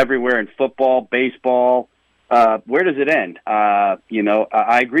touch everywhere in football, baseball, where does it end? I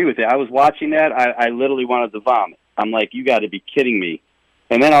agree with it. I was watching that. I literally wanted to vomit. I'm like, you got to be kidding me.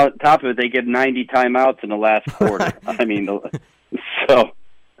 And then on top of it, they get 90 timeouts in the last quarter. I mean,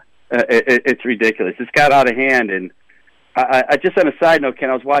 it's ridiculous. It's got out of hand. And I just on a side note, Ken,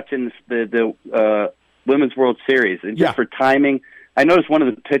 I was watching the Women's World Series, and just for timing, I noticed one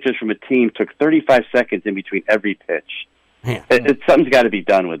of the pitchers from a team took 35 seconds in between every pitch. Something's got to be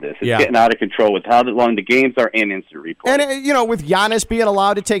done with this. It's getting out of control with how long the games are in instant replay. And, with Giannis being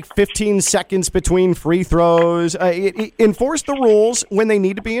allowed to take 15 seconds between free throws, enforce the rules when they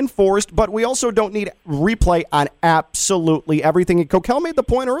need to be enforced, but we also don't need replay on absolutely everything. And Coquel made the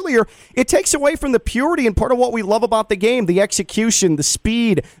point earlier, it takes away from the purity and part of what we love about the game, the execution, the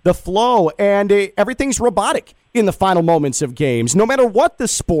speed, the flow, and everything's robotic in the final moments of games, no matter what the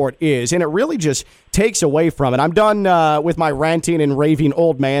sport is, and it really just takes away from it. I'm done with my ranting and raving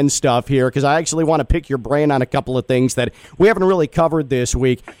old man stuff here because I actually want to pick your brain on a couple of things that we haven't really covered this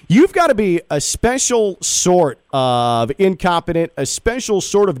week. You've got to be a special sort of incompetent, a special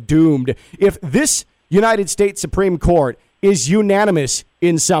sort of doomed if this United States Supreme Court is unanimous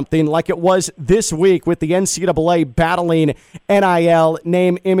in something like it was this week with the NCAA battling NIL,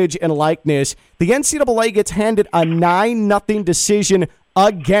 name, image, and likeness. The NCAA gets handed a 9-0 decision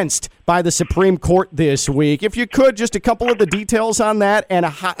against by the Supreme Court this week. If you could, just a couple of the details on that and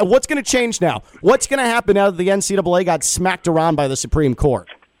what's going to change now? What's going to happen now that the NCAA got smacked around by the Supreme Court?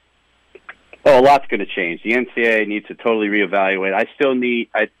 Oh, a lot's going to change. The NCAA needs to totally reevaluate. I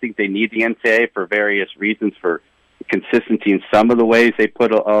think they need the NCAA for various reasons, for consistency in some of the ways they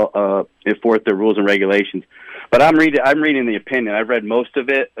put forth their rules and regulations. But I'm reading the opinion. I've read most of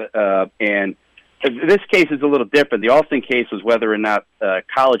it, and this case is a little different. The Alston case was whether or not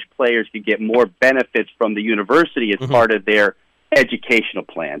college players could get more benefits from the university as part of their educational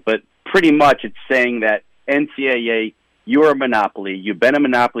plan. But pretty much it's saying that NCAA, you're a monopoly. You've been a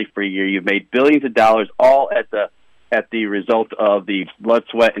monopoly for a year. You've made billions of dollars, all at the result of the blood,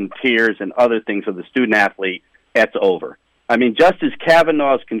 sweat, and tears and other things of the student athlete. That's over. I mean, Justice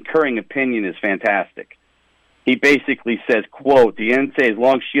Kavanaugh's concurring opinion is fantastic. He basically says, quote, the NCAA has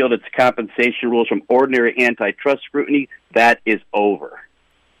long shielded its compensation rules from ordinary antitrust scrutiny. That is over.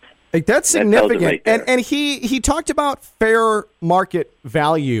 Like, that's significant. Right, and he talked about fair market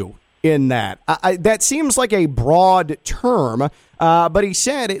value in that. That seems like a broad term, but he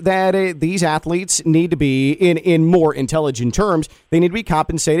said that these athletes need to be, in more intelligent terms, they need to be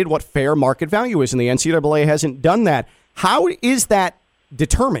compensated what fair market value is, and the NCAA hasn't done that. How is that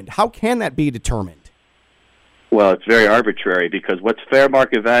determined? How can that be determined? Well, it's very arbitrary, because what's fair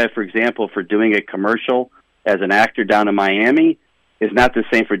market value, for example, for doing a commercial as an actor down in Miami is not the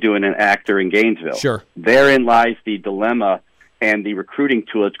same for doing an actor in Gainesville. Sure. Therein lies the dilemma and the recruiting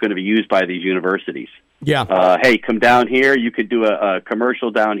tool that's going to be used by these universities. Yeah. Hey, come down here. You could do a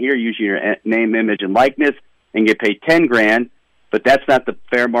commercial down here using your name, image, and likeness and get paid $10,000, but that's not the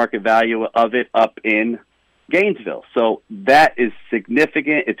fair market value of it up in Gainesville. So that is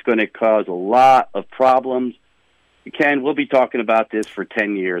significant. It's going to cause a lot of problems. Ken, we'll be talking about this for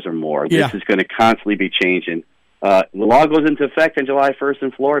 10 years or more. Yeah. This is going to constantly be changing. The law goes into effect on July 1st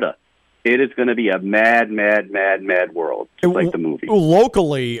in Florida. It is going to be a mad, mad, mad, mad world, just like the movie.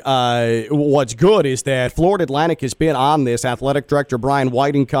 Locally, what's good is that Florida Atlantic has been on this, athletic director Brian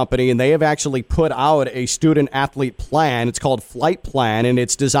White and company, and they have actually put out a student-athlete plan. It's called Flight Plan, and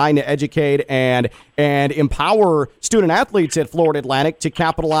it's designed to educate and empower student-athletes at Florida Atlantic to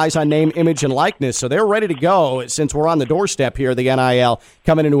capitalize on name, image, and likeness. So they're ready to go since we're on the doorstep here, the NIL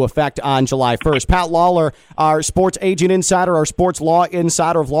coming into effect on July 1st. Pat Lawlor, our sports agent insider, our sports law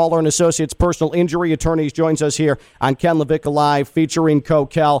insider of Lawlor & Associates Personal Injury Attorneys, joins us here on Ken LaVicka Live featuring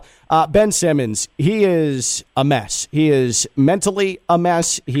Coquel. Ben Simmons, he is a mess. He is mentally a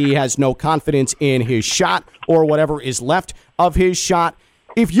mess. He has no confidence in his shot or whatever is left of his shot.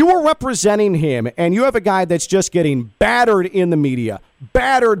 If you are representing him and you have a guy that's just getting battered in the media,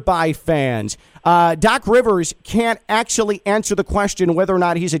 battered by fans, Doc Rivers can't actually answer the question whether or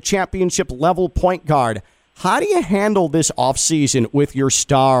not he's a championship-level point guard. How do you handle this offseason with your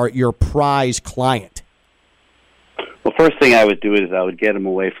star, your prize client? Well, first thing I would do is I would get him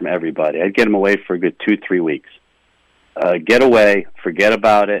away from everybody. I'd get him away for a good 2-3 weeks. Get away, forget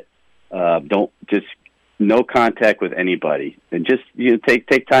about it. Don't just no contact with anybody, and just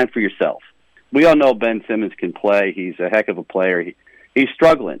take time for yourself. We all know Ben Simmons can play. He's a heck of a player. He's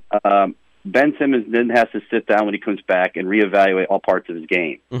struggling. Ben Simmons then has to sit down when he comes back and reevaluate all parts of his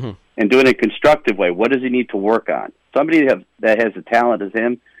game and do it in a constructive way. What does he need to work on? Somebody that has the talent as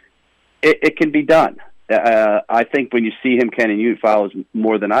him, it can be done. I think when you see him, Ken, and you follows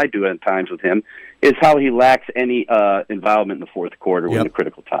more than I do at times with him, is how he lacks any involvement in the fourth quarter when the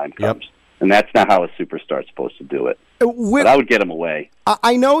critical time comes. And that's not how a superstar is supposed to do it. But I would get him away.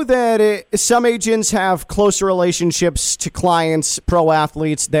 I know that some agents have closer relationships to clients, pro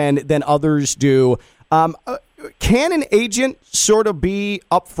athletes, than others do. Can an agent sort of be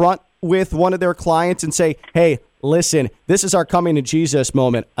upfront with one of their clients and say, hey, listen, this is our coming to Jesus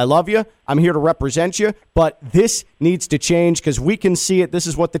moment. I love you. I'm here to represent you, but this needs to change because we can see it. This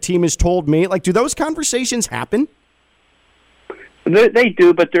is what the team has told me. Like, do those conversations happen? They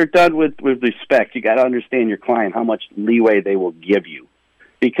do, but they're done with respect. You got to understand your client, how much leeway they will give you,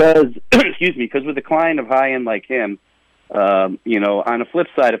 because because with a client of high end like him, on the flip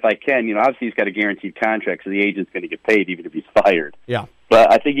side, if I can, obviously he's got a guaranteed contract, so the agent's going to get paid even if he's fired. Yeah,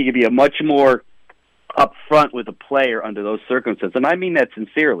 but I think you can be a much more upfront with a player under those circumstances, and I mean that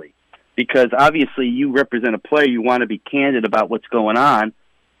sincerely, because obviously you represent a player, you want to be candid about what's going on.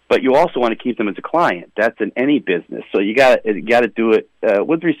 But you also want to keep them as a client. That's in any business. So you got to do it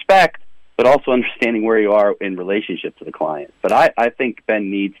with respect, but also understanding where you are in relationship to the client. But I think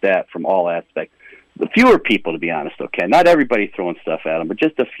Ben needs that from all aspects. The fewer people, to be honest, okay? Not everybody throwing stuff at him, but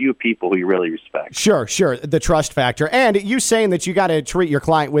just a few people who you really respect. Sure. The trust factor. And you saying that you got to treat your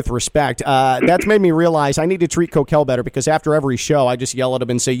client with respect, that's made me realize I need to treat Coquel better, because after every show, I just yell at him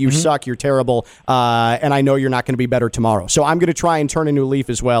and say, you suck, you're terrible, and I know you're not going to be better tomorrow. So I'm going to try and turn a new leaf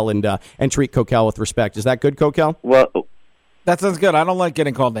as well and treat Coquel with respect. Is that good, Coquel? Well, that sounds good. I don't like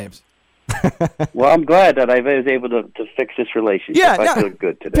getting called names. Well, I'm glad that I was able to fix this relationship. I feel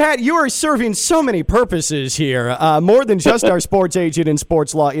good today. Pat, you are serving so many purposes here, more than just our sports agent and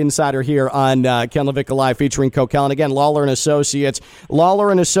sports law insider here on Ken LaVicka Live featuring Coquel. And again, Lawlor & Associates.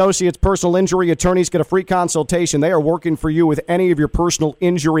 Lawlor & Associates Personal Injury Attorneys get a free consultation. They are working for you with any of your personal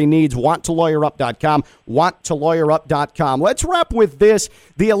injury needs. WantToLawyer.com. WantToLawyer.com. Let's wrap with this.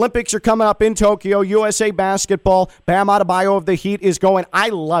 The Olympics are coming up in Tokyo. USA Basketball. Bam Adebayo of the Heat is going. I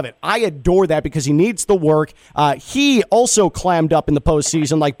love it. I adore that because he needs the work. He also clammed up in the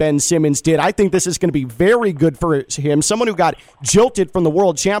postseason like Ben Simmons did. I think this is going to be very good for him. Someone who got jilted from the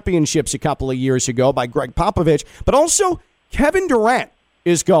World Championships a couple of years ago by Greg Popovich, but also Kevin Durant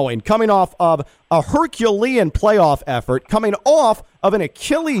is coming off of a Herculean playoff effort, coming off of an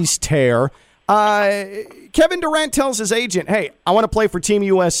Achilles tear. Kevin Durant tells his agent, hey, I want to play for Team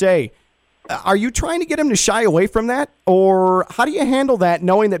USA. Are you trying to get him to shy away from that? Or how do you handle that,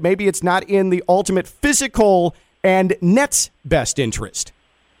 knowing that maybe it's not in the ultimate physical and Nets' best interest?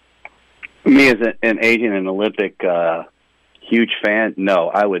 Me as an agent and Olympic huge fan, no,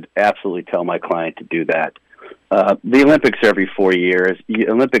 I would absolutely tell my client to do that. The Olympics are every 4 years.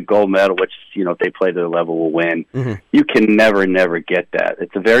 Olympic gold medal, which, if they play to their level, will win. Mm-hmm. You can never get that.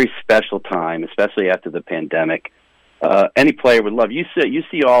 It's a very special time, especially after the pandemic. Any player would love. You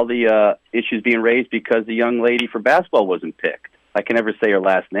see all the issues being raised because the young lady for basketball wasn't picked. I can never say her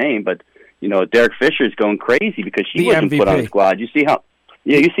last name, but Derek Fisher is going crazy because she wasn't put on the squad. You see how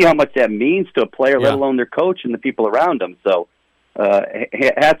much that means to a player, let alone their coach and the people around them. So.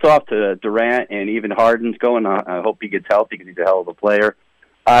 Hats off to Durant, and even Harden's going. I hope he gets healthy because he's a hell of a player.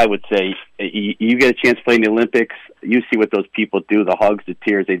 I would say you get a chance to play in the Olympics. You see what those people do, the hugs, the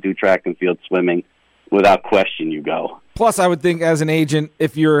tears they do, track and field, swimming. Without question, you go. Plus, I would think as an agent,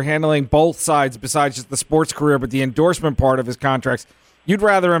 if you're handling both sides besides just the sports career, but the endorsement part of his contracts, you'd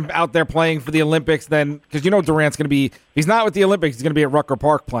rather him out there playing for the Olympics than, because Durant's going to be, if he's not with the Olympics, he's going to be at Rucker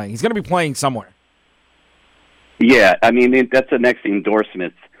Park playing. He's going to be playing somewhere. Yeah, I mean, that's the next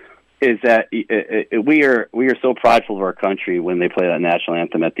endorsement, is that we are so prideful of our country when they play that national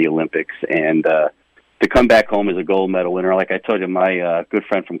anthem at the Olympics, and to come back home as a gold medal winner. Like I told you, my good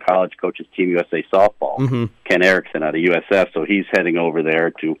friend from college coaches Team USA softball, Ken Erickson out of USF, so he's heading over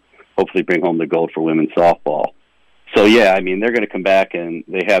there to hopefully bring home the gold for women's softball. So, yeah, I mean, they're going to come back, and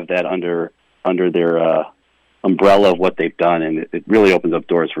they have that under their umbrella of what they've done, and it really opens up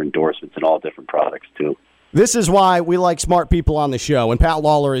doors for endorsements in all different products, too. This is why we like smart people on the show, and Pat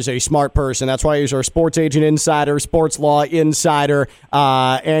Lawlor is a smart person. That's why he's our sports agent insider, sports law insider,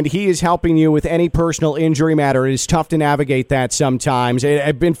 and he is helping you with any personal injury matter. It is tough to navigate that sometimes.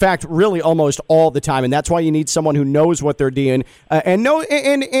 In fact, really almost all the time, and that's why you need someone who knows what they're doing, and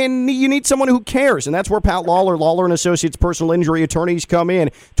you need someone who cares, and that's where Pat Lawlor and Associates personal injury attorneys come in.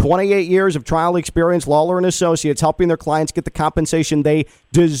 28 years of trial experience, Lawlor and Associates, helping their clients get the compensation they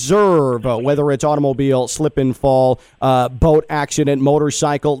deserve, whether it's automobile, slip and fall, boat accident,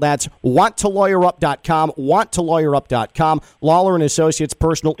 motorcycle. That's wanttolawyerup.com, wanttolawyerup.com. Lawlor and Associates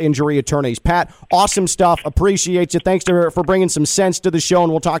personal injury attorneys. Pat, awesome stuff. Appreciate you. Thanks for bringing some sense to the show,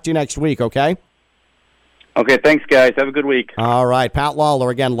 and we'll talk to you next week, okay? Okay, thanks, guys. Have a good week. All right, Pat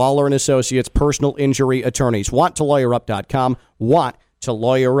Lawlor, again, Lawlor and Associates personal injury attorneys. wanttolawyerup.com,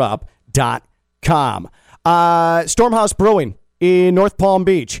 wanttolawyerup.com. Stormhouse Brewing in North Palm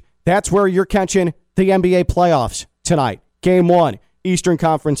Beach. That's where you're catching the NBA playoffs tonight. Game 1, Eastern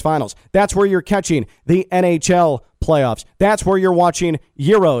Conference Finals. That's where you're catching the NHL playoffs. That's where you're watching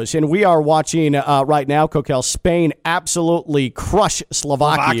Euros. And we are watching right now, Coquel, Spain absolutely crush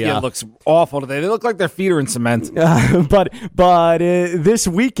Slovakia. Slovakia looks awful today. They look like their feet are in cement. But this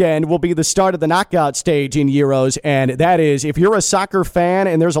weekend will be the start of the knockout stage in Euros. And that is, if you're a soccer fan,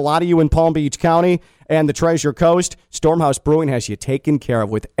 and there's a lot of you in Palm Beach County and the Treasure Coast, Stormhouse Brewing has you taken care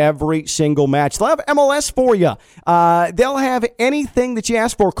of with every single match. They'll have MLS for you. They'll have anything that you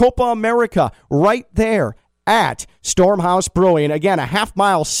ask for. Copa America right there at Stormhouse Brewing. Again, a half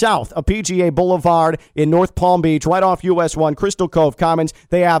mile south of PGA Boulevard in North Palm Beach, right off US 1, Crystal Cove Commons.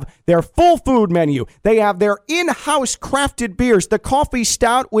 They have their full food menu. They have their in-house crafted beers, the coffee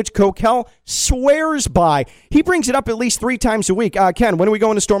stout, which Coquel swears by. He brings it up at least 3 times a week. Ken, when are we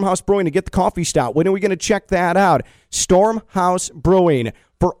going to Stormhouse Brewing to get the coffee stout? When are we going to check that out? Stormhouse Brewing.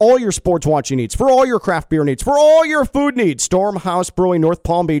 For all your sports watching needs, for all your craft beer needs, for all your food needs, Stormhouse Brewing, North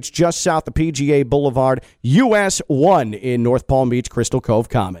Palm Beach, just south of PGA Boulevard, US 1 in North Palm Beach, Crystal Cove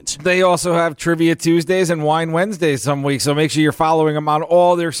Commons. They also have Trivia Tuesdays and Wine Wednesdays some weeks, so make sure you're following them on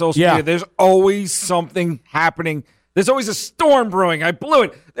all their social media. There's always something happening. There's always a storm brewing. I blew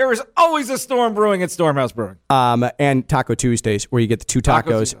it. There is always a storm brewing at Stormhouse Brewing. And Taco Tuesdays, where you get the 2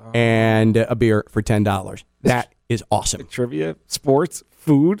 tacos and a beer for $10. That is awesome. Trivia, sports,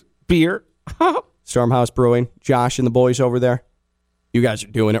 food, beer. Stormhouse Brewing. Josh and the boys over there. You guys are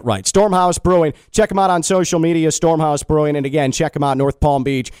doing it right. Stormhouse Brewing. Check them out on social media, Stormhouse Brewing. And again, check them out North Palm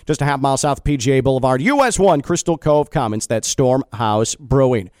Beach, just a half mile south of PGA Boulevard, US 1, Crystal Cove Commons. That's Stormhouse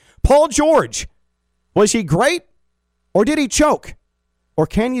Brewing. Paul George. Was he great? Or did he choke? Or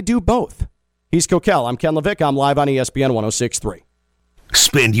can you do both? He's Coquel. I'm Ken Levick. I'm live on ESPN 106.3.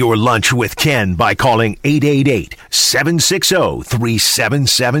 Spend your lunch with Ken by calling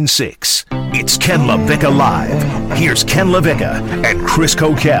 888-760-3776. It's Ken LaVicka Live. Here's Ken LaVicka and Chris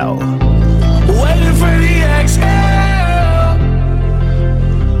Coquel. Waiting for the exhale.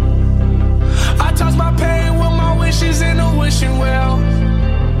 I toss my pain with my wishes in a wishing well.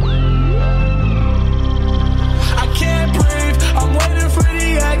 I can't breathe. I'm waiting for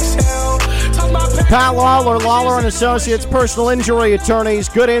the exhale. Pat Lawlor and Associates, personal injury attorneys.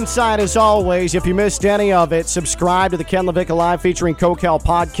 Good insight as always. If you missed any of it, subscribe to the Ken LaVicka Live featuring Coquel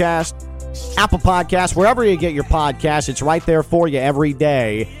podcast, Apple Podcasts, wherever you get your podcasts. It's right there for you every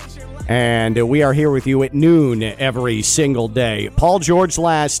day. And we are here with you at noon every single day. Paul George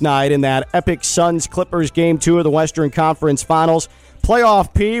last night in that epic Suns-Clippers Game 2 of the Western Conference Finals.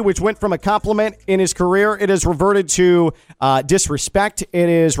 Playoff P, which went from a compliment in his career, it has reverted to disrespect. It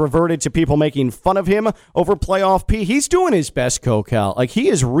is reverted to people making fun of him over Playoff P. He's doing his best, Coquel. Like, he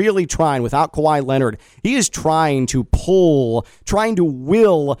is really trying, without Kawhi Leonard, he is trying to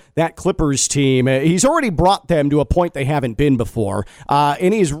will that Clippers team. He's already brought them to a point they haven't been before,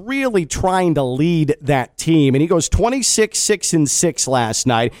 and he's really trying to lead that team. And he goes 26-6-6 last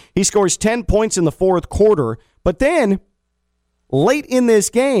night. He scores 10 points in the fourth quarter, but then late in this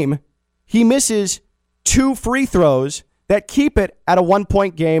game, he misses 2 free throws that keep it at a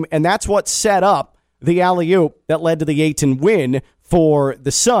 1-point game, and that's what set up the alley-oop that led to the Ayton win for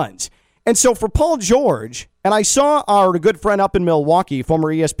the Suns. And so for Paul George, and I saw our good friend up in Milwaukee,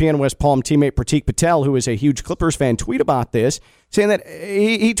 former ESPN West Palm teammate Pratik Patel, who is a huge Clippers fan, tweet about this, saying that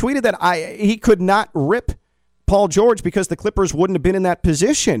he tweeted that he could not rip Paul George because the Clippers wouldn't have been in that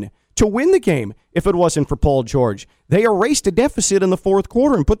position to win the game if it wasn't for Paul George. They erased a deficit in the fourth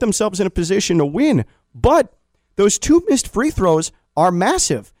quarter and put themselves in a position to win. But those 2 missed free throws are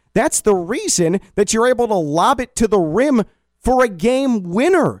massive. That's the reason that you're able to lob it to the rim for a game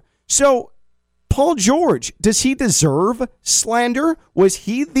winner. So, Paul George, does he deserve slander? Was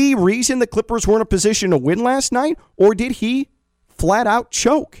he the reason the Clippers were in a position to win last night? Or did he flat out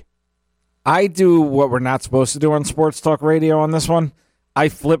choke? I do what we're not supposed to do on sports talk radio on this one. I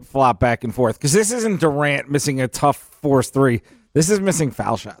flip-flop back and forth because this isn't Durant missing a tough forced 3. This is missing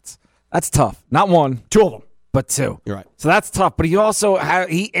foul shots. That's tough. Not 1, 2 of them, but 2. You're right. So that's tough. But he also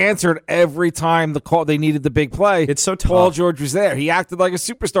he answered every time they needed the big play. It's so tough. Paul George was there. He acted like a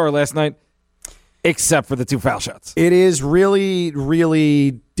superstar last night, except for the 2 foul shots. It is really,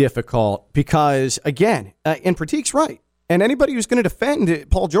 really difficult because, again, and Pratik's right. And anybody who's going to defend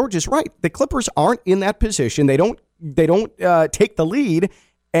Paul George is right. The Clippers aren't in that position. They don't take the lead,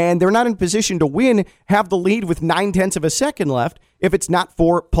 and they're not in position to win, have the lead with 0.9 of a second left if it's not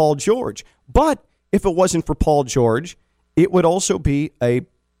for Paul George. But if it wasn't for Paul George, it would also be a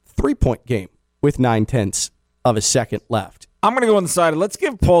 3-point game with 0.9 of a second left. I'm going to go on the side. Let's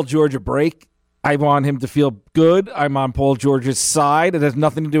give Paul George a break. I want him to feel good. I'm on Paul George's side. It has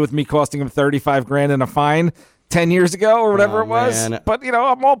nothing to do with me costing him $35,000 in a fine 10 years ago or whatever it was. Man. But,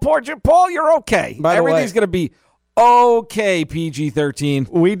 I'm all Paul, you're okay. Everything's going to be okay, PG-13.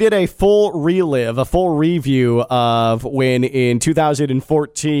 We did a full review of when in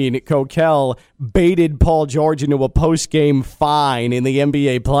 2014, Coquel baited Paul George into a post-game fine in the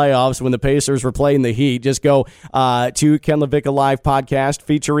NBA playoffs when the Pacers were playing the Heat. Just go to Ken LaVicka Live podcast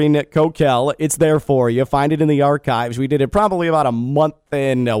featuring Coquel. It's there for you. Find it in the archives. We did it probably about a month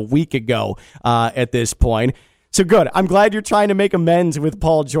and a week ago at this point. So good. I'm glad you're trying to make amends with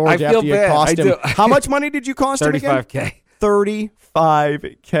Paul George after you cost him. How much money did you cost him again? $35,000.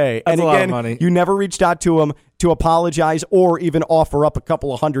 $35,000. That's a lot of money. You never reached out to him to apologize or even offer up a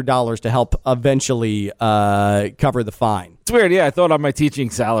couple of $100 to help eventually cover the fine. It's weird. Yeah, I thought on my teaching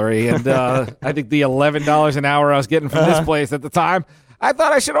salary, and I think the $11 an hour I was getting from this place at the time, I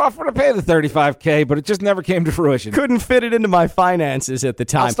thought I should offer to pay the $35,000, but it just never came to fruition. Couldn't fit it into my finances at the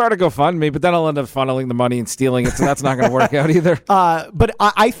time. I'll start a GoFundMe, but then I'll end up funneling the money and stealing it, so that's not going to work out either. But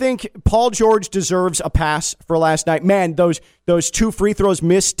I think Paul George deserves a pass for last night. Man, those 2 free throws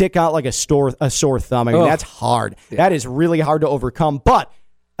missed stick out like a sore thumb. I mean, that's hard. Yeah. That is really hard to overcome. But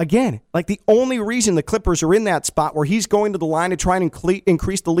again, like the only reason the Clippers are in that spot where he's going to the line to try and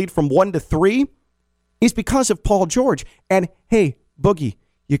increase the lead from 1 to 3 is because of Paul George. And hey, Boogie,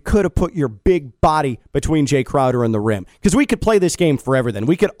 you could have put your big body between Jay Crowder and the rim. Because we could play this game forever then.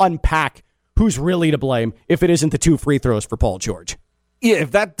 We could unpack who's really to blame if it isn't the 2 free throws for Paul George. Yeah, if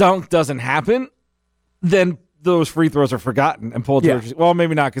that dunk doesn't happen, then those free throws are forgotten. And Paul George, well,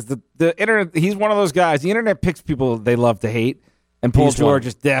 maybe not, because the internet, he's one of those guys. The internet picks people they love to hate. And Paul George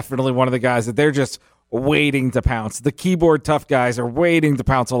is definitely one of the guys that they're just waiting to pounce. The keyboard tough guys are waiting to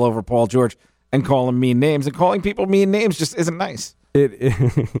pounce all over Paul George and call him mean names. And calling people mean names just isn't nice.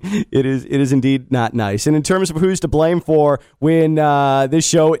 It is indeed not nice. And in terms of who's to blame for when this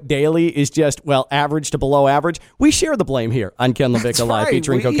show daily is just, average to below average, we share the blame here on Ken LaVicka Live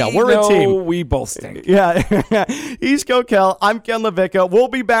featuring Coquel. We're a team. We both stink. Yeah. He's Coquel. I'm Ken LaVicka. We'll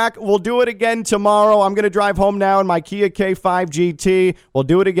be back. We'll do it again tomorrow. I'm going to drive home now in my Kia K5 GT. We'll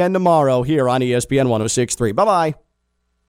do it again tomorrow here on ESPN 106.3. Bye-bye.